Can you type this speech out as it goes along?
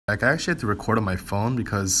Like, I actually had to record on my phone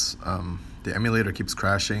because the emulator keeps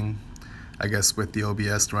crashing. I guess with the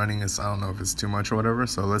OBS running, I don't know if it's too much or whatever.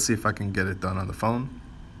 So let's see if I can get it done on the phone.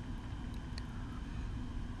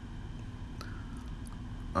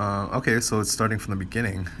 Okay, so it's starting from the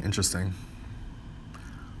beginning. Interesting.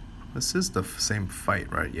 This is the same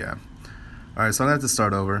fight, right? Yeah. Alright, so I'm gonna have to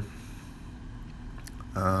start over.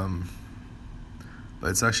 But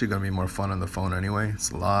it's actually gonna be more fun on the phone anyway.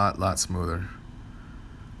 It's a lot smoother.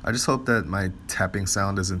 I just hope that my tapping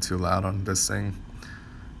sound isn't too loud on this thing.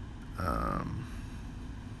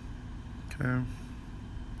 Okay.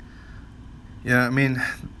 Yeah, I mean,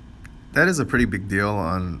 that is a pretty big deal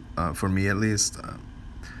on for me at least.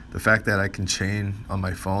 The fact that I can chain on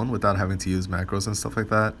my phone without having to use macros and stuff like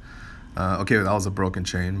that. Okay, that was a broken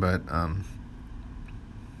chain, but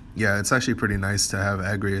yeah, it's actually pretty nice to have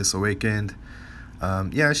Agrias awakened.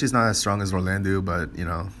 Yeah, she's not as strong as Orlandu, but you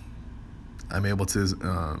know, I'm able to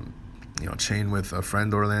you know, chain with a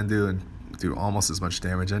friend Orlandu and do almost as much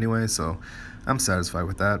damage anyway, so I'm satisfied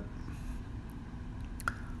with that.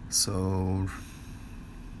 So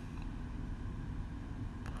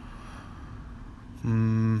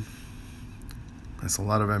that's a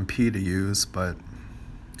lot of MP to use, but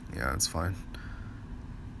yeah, it's fine.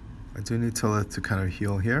 I do need Tilla to kind of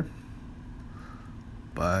heal here,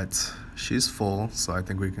 but she's full, so I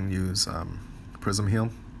think we can use Prism Heal.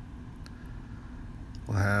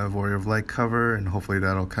 We'll have Warrior of Light cover, and hopefully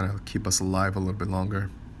that'll kind of keep us alive a little bit longer.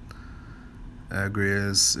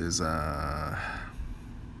 Agrias is I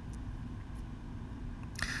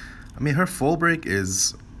mean, her full break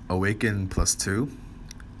is Awaken +2,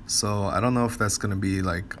 so I don't know if that's gonna be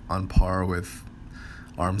like on par with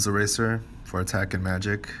Arms Eraser for attack and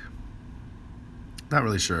magic. Not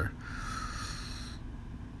really sure.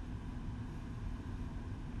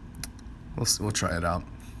 We'll try it out.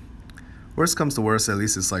 Worst comes to worst, at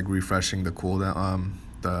least it's like refreshing the cooldown,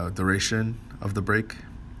 the duration of the break.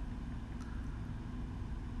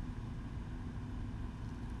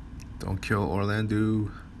 Don't kill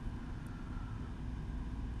Orlandu.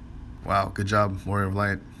 Wow, good job, Warrior of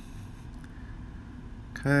Light.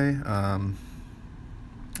 Okay,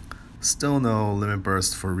 still no limit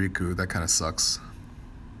burst for Riku. That kind of sucks.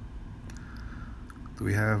 Do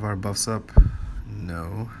we have our buffs up?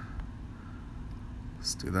 No.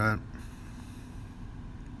 Let's do that.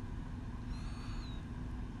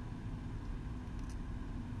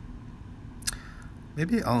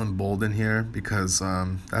 Maybe I'll embolden here because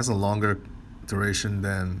that's a longer duration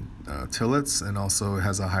than Tillot's, and also it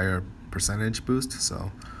has a higher percentage boost,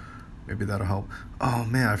 so maybe that'll help. Oh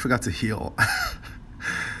man, I forgot to heal.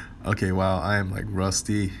 Okay, wow, I am like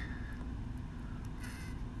rusty.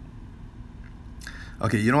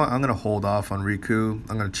 Okay, you know what? I'm gonna hold off on Riku.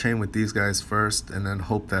 I'm gonna chain with these guys first and then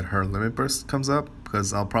hope that her limit burst comes up,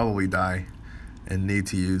 because I'll probably die and need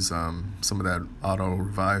to use some of that auto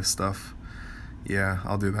revive stuff. Yeah,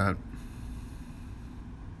 I'll do that.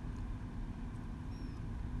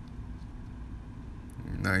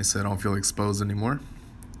 Nice, I don't feel exposed anymore.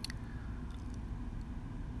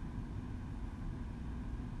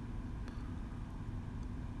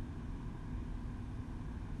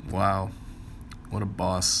 Wow, what a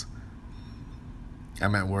boss.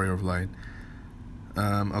 I'm at Warrior of Light.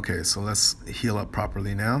 Okay, so let's heal up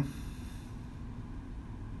properly now.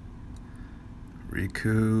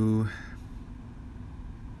 Riku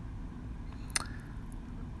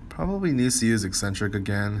probably needs to use Eccentric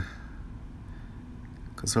again,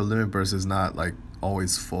 because her limit burst is not like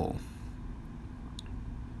always full.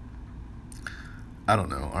 I don't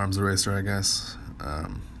know, Arms Eraser, I guess.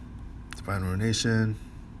 Divine Ruination.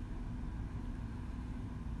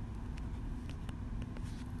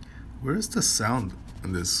 Where's the sound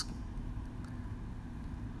in this?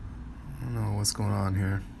 I don't know what's going on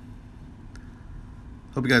here.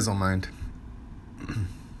 Hope you guys don't mind.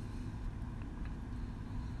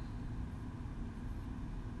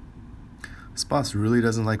 This boss really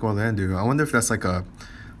doesn't like Orlandu. I wonder if that's like a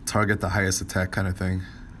target the highest attack kind of thing.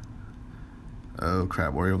 Oh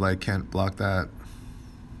crap, Warrior of Light can't block that.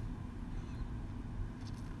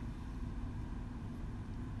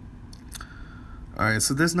 Alright,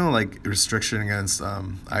 so there's no like restriction against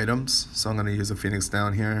items, so I'm gonna use a Phoenix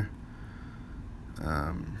down here.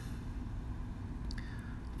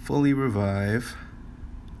 Fully revive.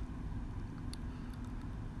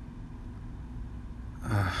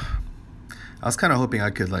 I was kind of hoping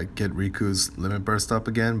I could like get Riku's limit burst up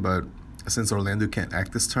again, but since Orlandu can't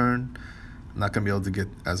act this turn, I'm not gonna be able to get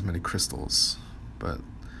as many crystals. But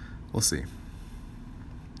we'll see.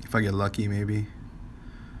 If I get lucky, maybe.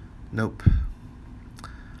 Nope.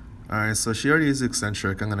 Alright, so she already used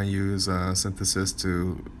eccentric. I'm gonna use synthesis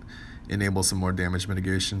to enable some more damage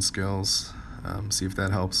mitigation skills. See if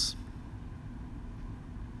that helps.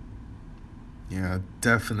 Yeah,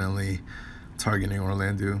 definitely targeting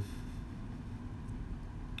Orlando.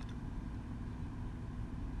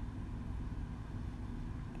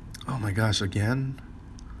 Oh my gosh, again?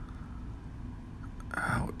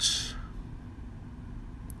 Ouch.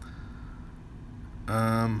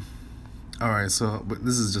 Alright, so but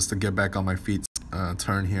this is just to get back on my feet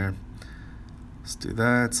turn here. Let's do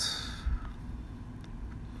that.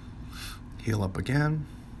 Heal up again.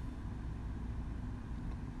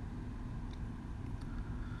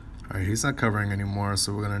 Alright, he's not covering anymore,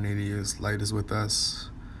 so we're gonna need to use Light is with us.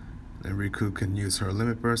 Then Riku can use her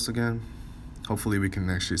limit burst again. Hopefully we can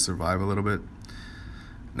actually survive a little bit.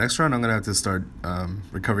 Next round I'm gonna have to start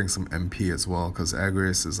recovering some MP as well, because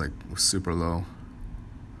Agrius is like super low.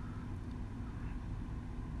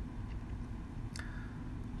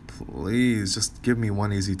 Please, just give me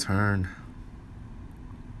one easy turn.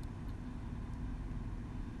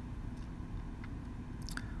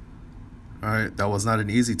 Alright, that was not an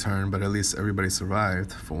easy turn, but at least everybody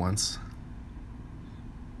survived for once.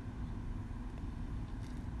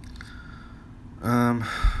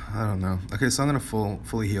 I don't know. Okay, so I'm gonna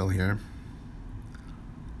fully heal here.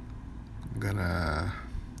 I'm gonna...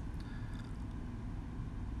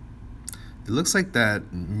 It looks like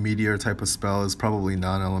that meteor type of spell is probably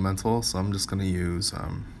non-elemental, so I'm just gonna use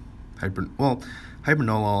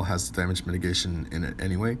Hypernolol has damage mitigation in it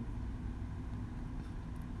anyway.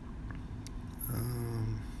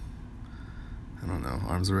 I don't know,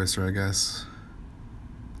 Arms Eraser, I guess.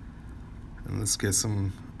 And let's get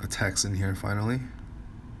some attacks in here finally.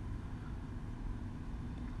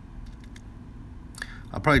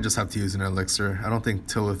 I'll probably just have to use an elixir. I don't think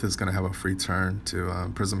Tillith is gonna have a free turn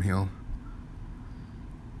to Prism Heal.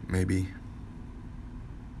 Maybe.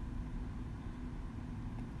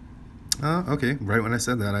 Okay, right when I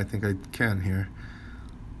said that, I think I can here.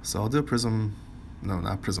 So I'll do a Prism, no,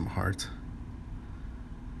 not Prism Heart.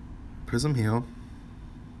 Prism Heal.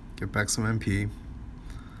 Get back some MP.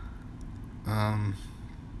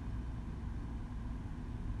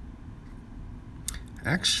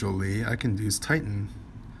 Actually, I can use Titan.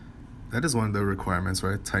 That is one of the requirements,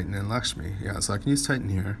 right? Titan and Lakshmi. Yeah, so I can use Titan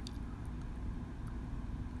here.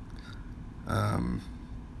 I'm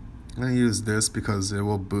going to use this because it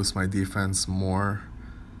will boost my defense more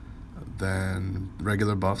than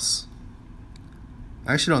regular buffs.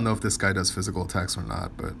 I actually don't know if this guy does physical attacks or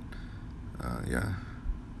not, but yeah.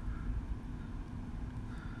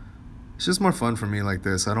 It's just more fun for me like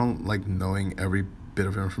this. I don't like knowing every bit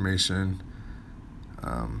of information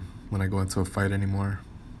when I go into a fight anymore.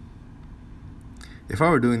 If I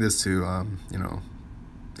were doing this to, you know,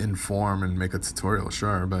 inform and make a tutorial,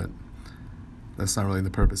 sure, but that's not really the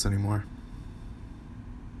purpose anymore.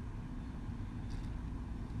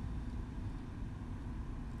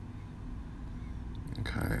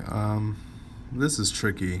 Okay, this is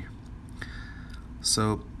tricky.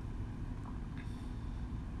 So,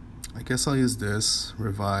 I guess I'll use this,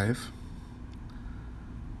 Revive.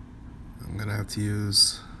 I'm gonna have to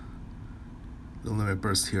use the Limit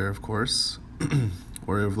Burst here, of course.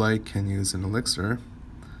 Warrior of Light can use an Elixir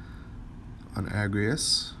on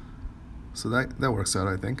Agrius. So that works out,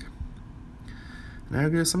 I think. And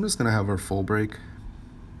Agrius, I'm just gonna have her full break.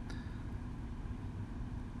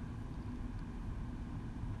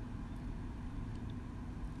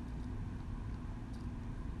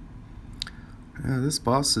 Yeah, this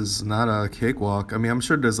boss is not a cakewalk. I mean, I'm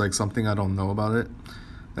sure there's like something I don't know about it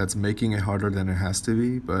that's making it harder than it has to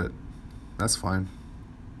be, but that's fine.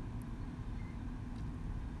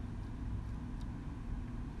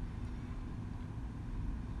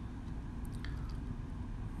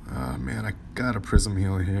 Man, I got a Prism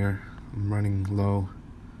Heal here. I'm running low.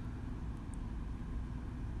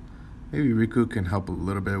 Maybe Riku can help a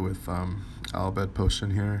little bit with Albed Potion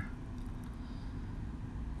here.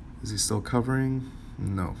 Is he still covering?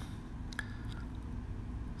 No.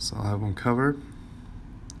 So I'll have him covered.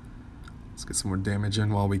 Let's get some more damage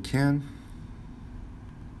in while we can.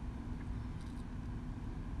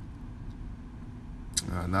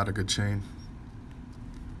 Not a good chain.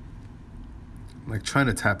 I'm like trying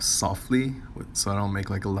to tap softly so I don't make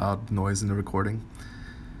like a loud noise in the recording,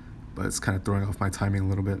 but it's kind of throwing off my timing a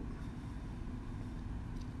little bit.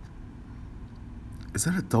 Is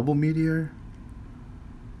that a double meteor?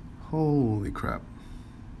 Holy crap.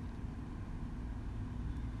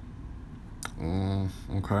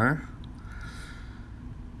 Okay.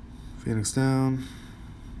 Phoenix down.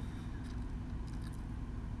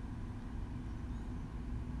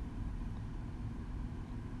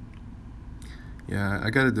 Yeah, I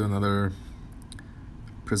gotta do another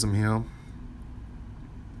prism heal.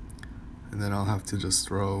 And then I'll have to just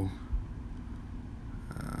throw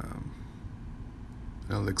an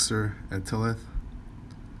elixir at Tillith.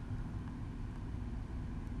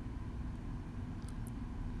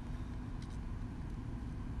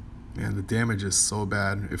 Man, the damage is so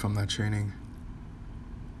bad if I'm not chaining.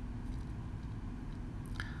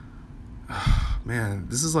 Man,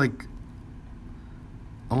 this is like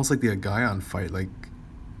almost like the Agayon fight. Like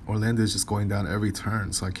Orlando is just going down every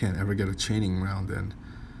turn, so I can't ever get a chaining round in.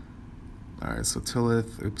 Alright, so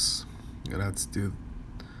Tillith, oops, gonna have to do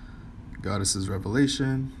Goddess's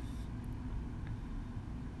Revelation.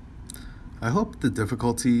 I hope the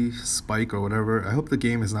difficulty spike or whatever, I hope the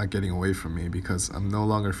game is not getting away from me, because I'm no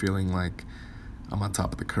longer feeling like I'm on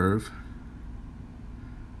top of the curve.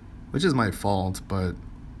 Which is my fault, but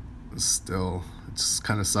still, it just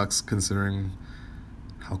kind of sucks considering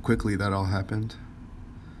how quickly that all happened.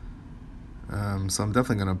 So I'm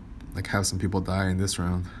definitely gonna like have some people die in this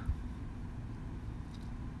round.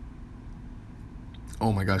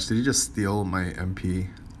 Oh my gosh, did he just steal my MP?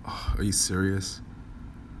 Oh, are you serious?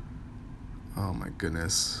 Oh my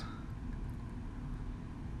goodness.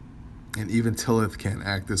 And even Tillith can't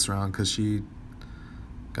act this round because she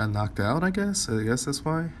got knocked out, I guess? I guess that's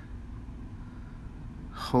why.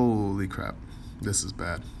 Holy crap. This is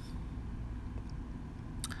bad.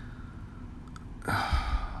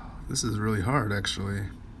 This is really hard, actually.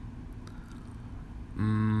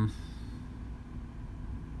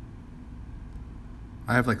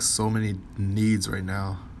 I have like so many needs right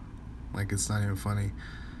now. Like it's not even funny.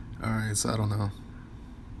 Alright, so I don't know.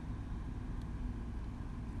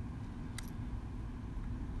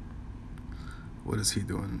 What is he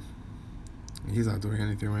doing? He's not doing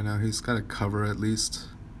anything right now. He's got to cover at least.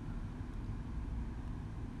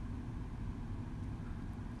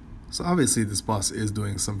 So obviously this boss is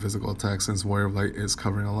doing some physical attacks since Warrior of Light is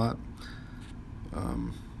covering a lot.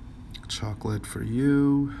 Chocolate for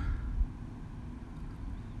you.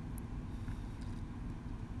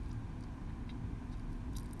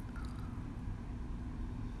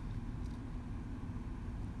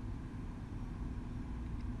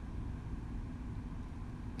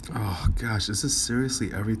 Oh gosh, is this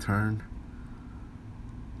seriously every turn?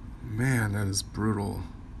 Man, that is brutal.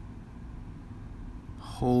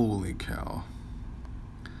 Holy cow.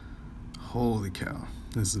 Holy cow.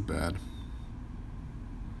 This is bad.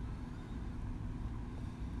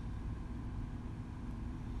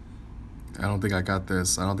 I don't think I got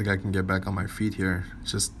this. I don't think I can get back on my feet here.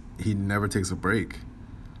 It's just, he never takes a break.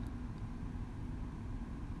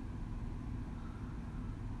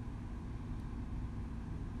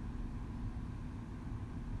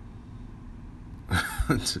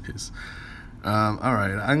 Jeez. All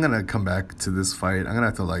right, I'm gonna come back to this fight. I'm gonna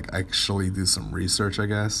have to like actually do some research, I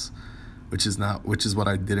guess, which is what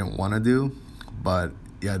I didn't want to do. But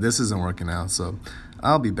yeah, this isn't working out. So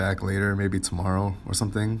I'll be back later, maybe tomorrow or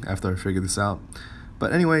something after I figure this out.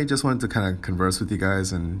 But anyway, just wanted to kind of converse with you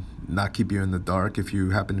guys and not keep you in the dark if you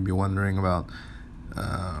happen to be wondering about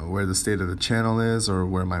where the state of the channel is or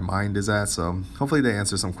where my mind is at. So hopefully they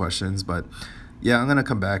answer some questions. But yeah, I'm gonna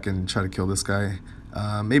come back and try to kill this guy.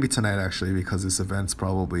 Maybe tonight actually, because this event's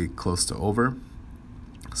probably close to over.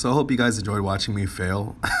 So I hope you guys enjoyed watching me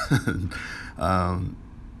fail.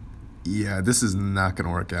 Yeah, this is not gonna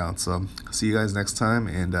work out. So see you guys next time,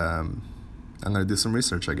 and I'm gonna do some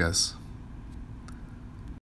research, I guess.